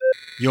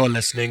You're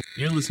listening.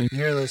 You're listening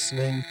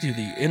to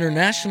the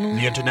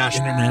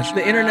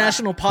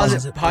International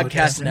Posit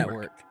Podcast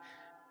Network.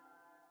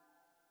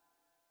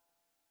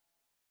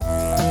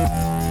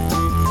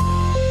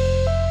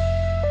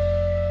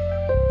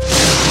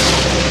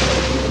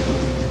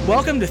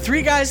 Welcome to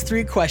Three Guys,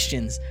 Three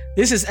Questions.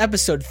 This is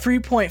episode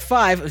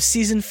 3.5 of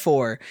season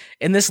 4.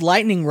 In this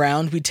lightning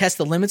round, we test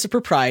the limits of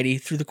propriety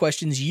through the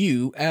questions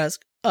you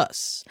ask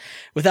us.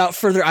 Without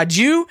further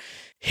ado,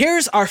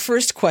 here's our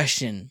first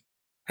question.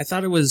 I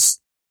thought it was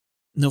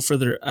no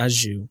further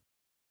ado.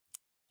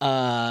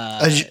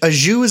 Au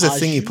jus is a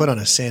thing you put on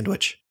a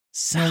sandwich.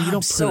 No, you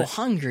don't put so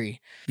hungry.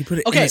 You put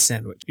it in a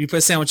sandwich. You put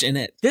a sandwich in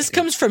it. This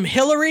comes from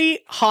Hillary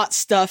Hot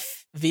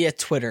Stuff via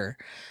Twitter.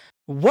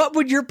 What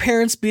would your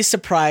parents be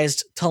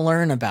surprised to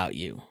learn about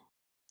you?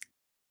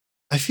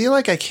 I feel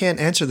like I can't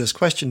answer this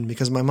question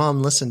because my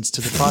mom listens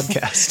to the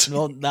podcast.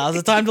 Well, now's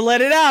the time to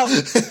let it out.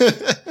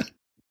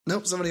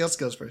 Nope, somebody else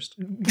goes first.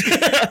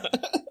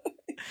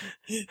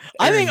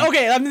 I mean,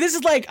 this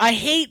is like, I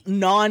hate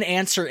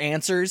non-answer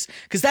answers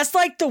because that's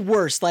like the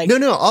worst. Like,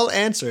 no, I'll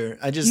answer.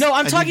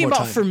 I'm talking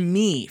about for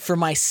me, for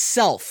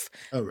myself.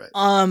 Oh,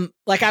 right.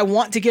 Like I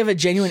want to give a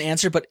genuine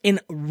answer, but in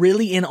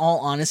all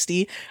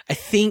honesty, I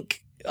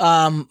think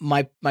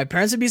my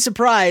parents would be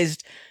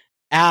surprised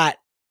at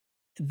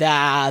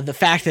the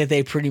fact that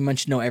they pretty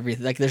much know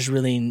everything. Like there's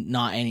really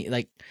not any,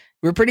 like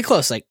we're pretty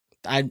close. Like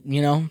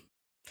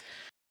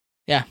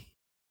yeah.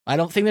 I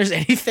don't think there's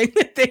anything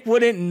that they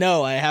wouldn't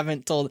know. I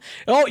haven't told.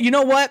 Oh, you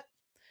know what?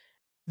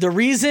 The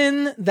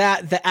reason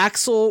that the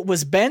axle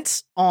was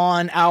bent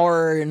on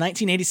our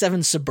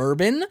 1987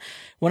 Suburban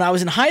when I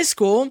was in high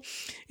school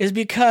is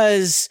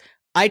because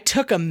I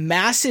took a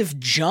massive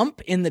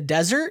jump in the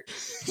desert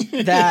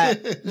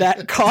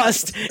that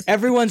caused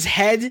everyone's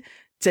head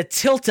to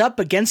tilt up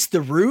against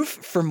the roof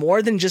for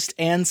more than just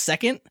an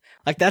second.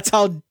 Like that's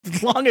how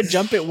long a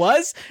jump it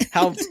was.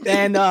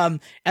 And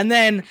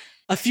then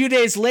a few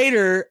days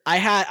later,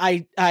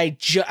 I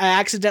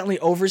accidentally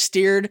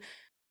oversteered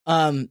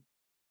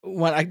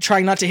when I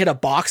trying not to hit a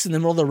box in the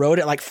middle of the road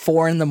at like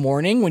 4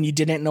 a.m. when you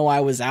didn't know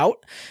I was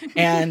out,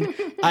 and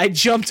I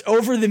jumped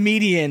over the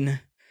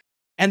median.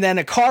 And then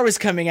a car was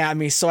coming at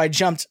me, so I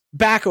jumped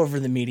back over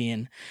the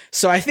median.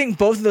 So I think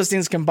both of those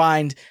things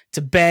combined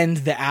to bend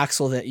the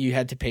axle that you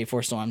had to pay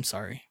for, so I'm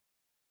sorry.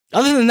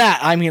 Other than that,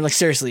 I mean, like,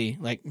 seriously,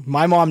 like,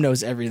 my mom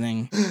knows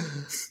everything.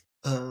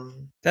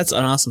 That's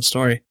an awesome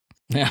story.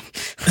 Yeah.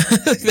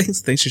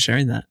 Thanks for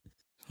sharing that.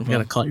 We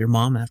gotta call your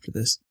mom after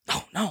this.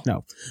 Oh, no.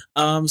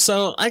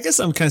 So I guess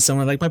I'm kind of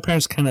similar. Like, my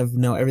parents kind of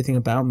know everything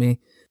about me,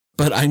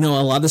 but I know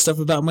a lot of stuff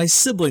about my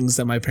siblings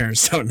that my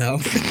parents don't know.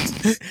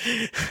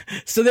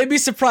 So they'd be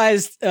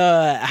surprised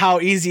how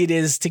easy it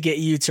is to get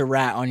you to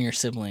rat on your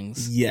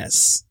siblings.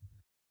 Yes.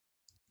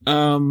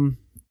 But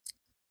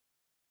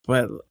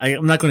I'm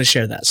not going to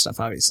share that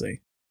stuff,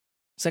 obviously.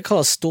 Is that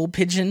called a stool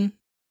pigeon?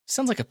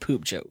 Sounds like a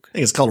poop joke. I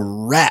think it's called a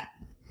rat.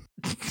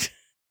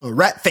 A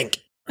rat think.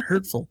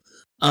 Hurtful.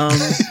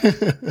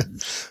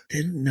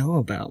 Didn't know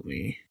about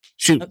me.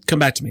 Shoot, come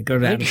back to me. Go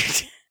to Adam.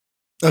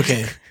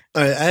 Okay.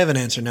 All right, I have an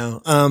answer now.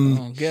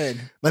 Good.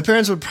 My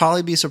parents would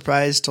probably be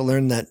surprised to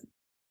learn that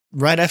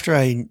right after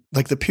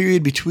the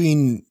period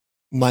between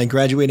my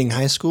graduating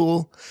high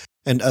school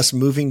and us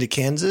moving to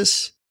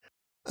Kansas,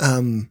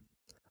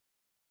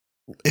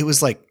 it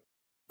was like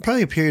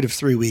probably a period of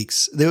 3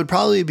 weeks. They would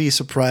probably be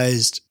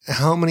surprised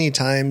how many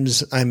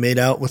times I made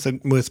out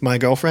with my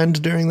girlfriend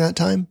during that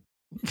time.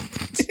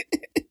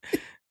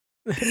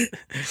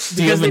 Because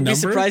they'd be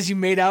surprised you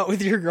made out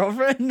with your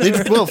girlfriend?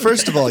 Well,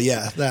 first of all,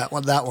 yeah, that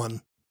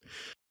one.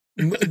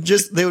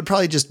 They would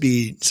probably just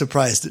be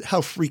surprised at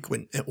how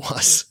frequent it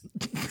was.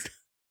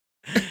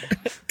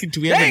 Do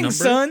we have a number?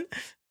 Son.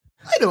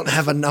 I don't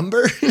have a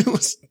number.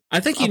 I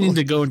think you need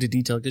to go into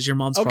detail because your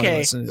mom's probably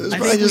listening. I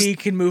think we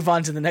can move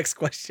on to the next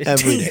question.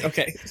 Every day.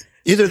 Okay.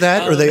 Either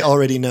that or they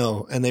already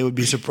know, and they would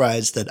be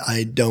surprised that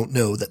I don't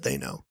know that they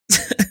know.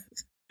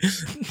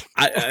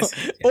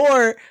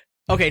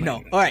 Okay,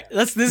 no. All right.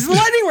 This is the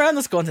lightning round.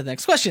 Let's go on to the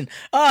next question.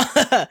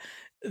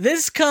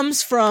 This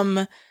comes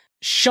from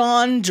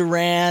Sean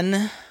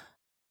Duran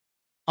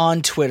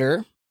on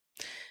Twitter,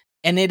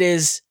 and it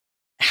is,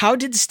 how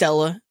did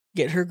Stella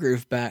get her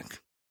groove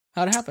back?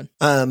 How'd it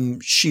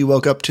happen? She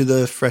woke up to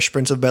the Fresh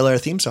Prince of Bel-Air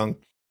theme song.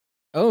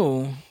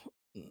 Oh,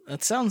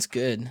 that sounds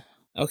good.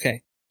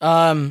 Okay.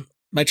 My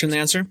turn to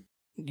answer?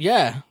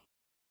 Yeah.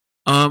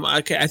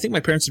 Okay, I think my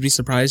parents would be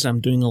surprised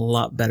I'm doing a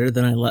lot better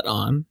than I let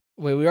on.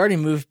 Wait, we already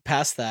moved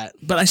past that.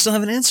 But I still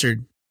haven't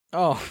answered.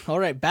 Oh, all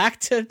right. Back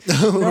to...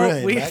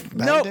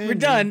 We're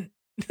done.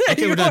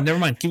 Okay, we're done. Never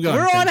mind. Keep going.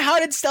 We're on How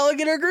Did Stella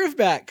Get Her Groove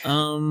Back?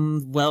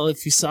 Well,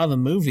 if you saw the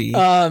movie,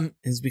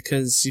 it's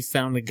because she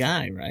found a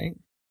guy, right?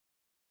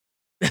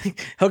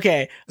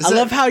 Okay. I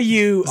love how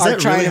you are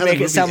trying to make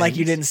it sound like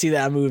you didn't see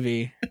that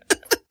movie.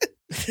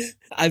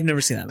 I've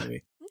never seen that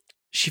movie.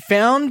 She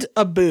found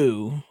a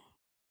boo.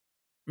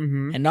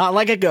 Mm-hmm. And not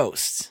like a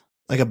ghost.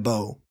 Like a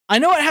bow. I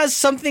know it has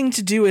something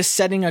to do with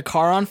setting a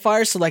car on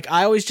fire, so like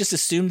I always just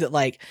assumed that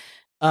like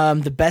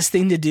the best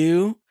thing to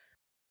do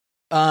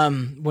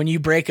when you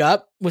break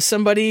up with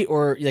somebody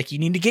or like you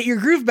need to get your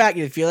groove back,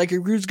 you feel like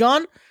your groove's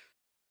gone,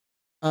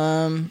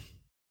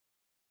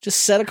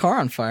 just set a car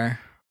on fire.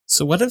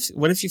 So what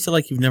if you feel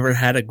like you've never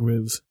had a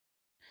groove?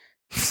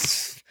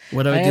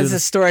 What do I do? That's a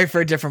story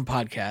for a different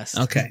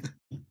podcast. Okay.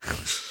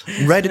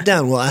 Write it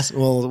down.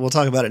 We'll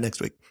talk about it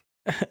next week.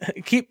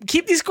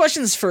 Keep these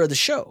questions for the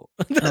show.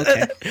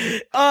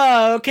 Okay.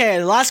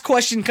 Okay. Last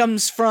question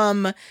comes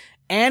from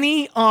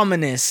Annie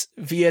Ominous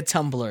via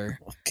Tumblr.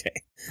 Okay.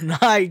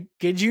 I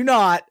kid you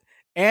not,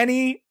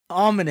 Annie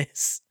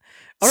Ominous.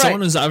 All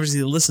Someone right. who's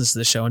obviously listens to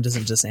the show and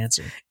doesn't just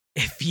answer.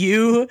 If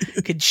you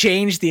could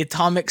change the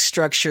atomic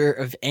structure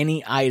of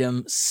any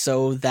item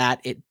so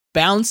that it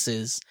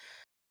bounces,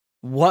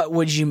 what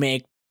would you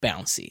make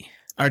bouncy?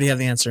 I already have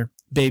the answer.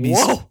 Babies.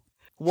 Whoa.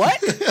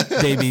 What?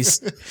 Babies.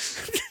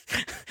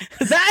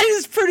 That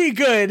is pretty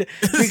good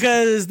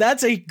because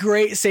that's a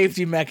great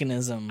safety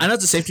mechanism. I know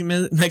it's a safety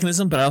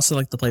mechanism, but I also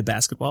like to play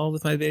basketball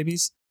with my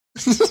babies.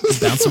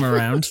 Bounce them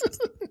around.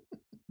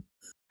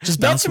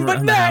 Just bounce them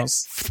around the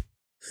house.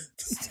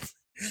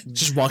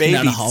 Just walking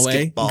down the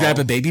hallway, grab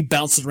a baby,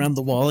 bounce it around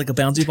the wall like a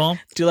bouncy ball.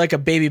 Do like a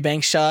baby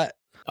bank shot.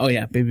 Oh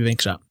yeah, baby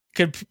bank shot.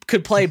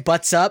 Could play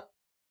butts up.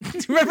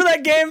 Remember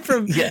that game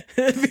from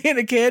being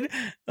a kid?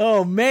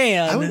 Oh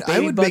man, I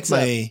would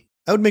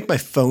make my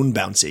phone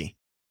bouncy.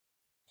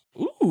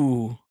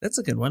 Ooh, that's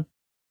a good one.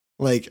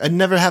 Like I'd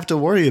never have to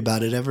worry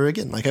about it ever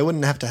again. Like I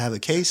wouldn't have to have a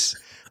case.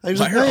 I was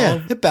like, oh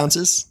yeah, it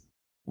bounces.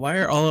 Why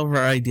are all of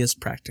our ideas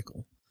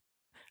practical?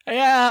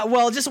 Yeah,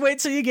 well, just wait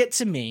till you get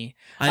to me.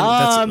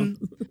 I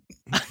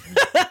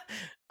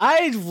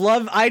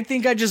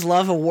think I just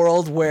love a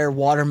world where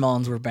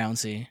watermelons were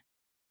bouncy.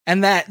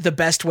 And that the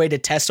best way to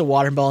test a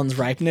watermelon's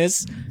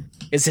ripeness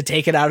is to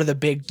take it out of the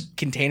big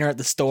container at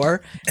the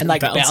store and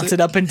like bounce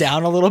it up and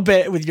down a little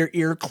bit with your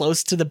ear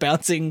close to the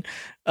bouncing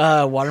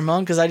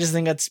watermelon. Cause I just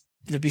think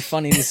it'd be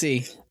funny to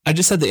see. I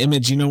just had the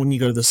image, when you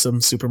go to some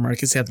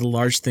supermarkets, they have the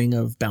large thing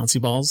of bouncy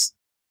balls.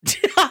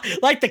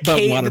 Like the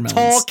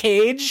tall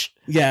cage.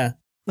 Yeah.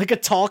 Like a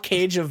tall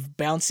cage of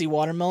bouncy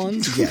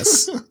watermelons.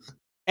 Yes.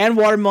 And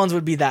watermelons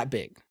would be that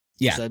big.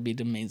 Yeah. So that'd be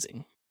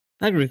amazing.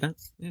 I agree with that.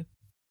 Yeah.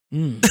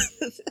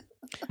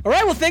 All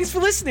right, well, thanks for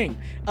listening.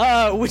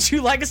 Would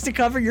you like us to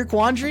cover your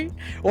quandary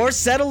or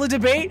settle a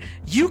debate?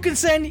 You can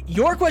send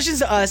your questions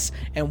to us,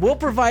 and we'll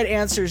provide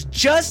answers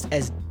just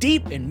as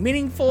deep and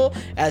meaningful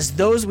as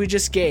those we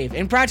just gave,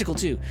 and practical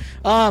too.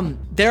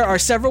 There are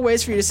several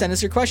ways for you to send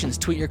us your questions.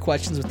 Tweet your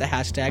questions with the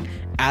hashtag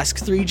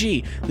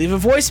Ask3G. Leave a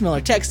voicemail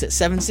or text at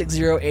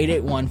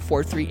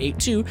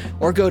 760-881-4382,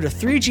 or go to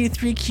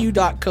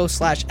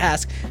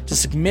 3g3q.co/ask to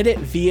submit it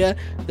via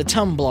the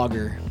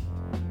Tumblr.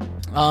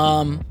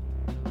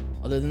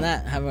 Other than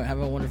that, have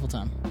a wonderful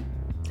time.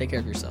 Take care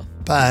of yourself.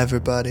 Bye,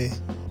 everybody.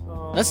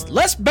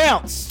 Let's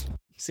bounce.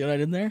 See what I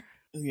did there?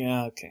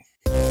 Yeah, okay.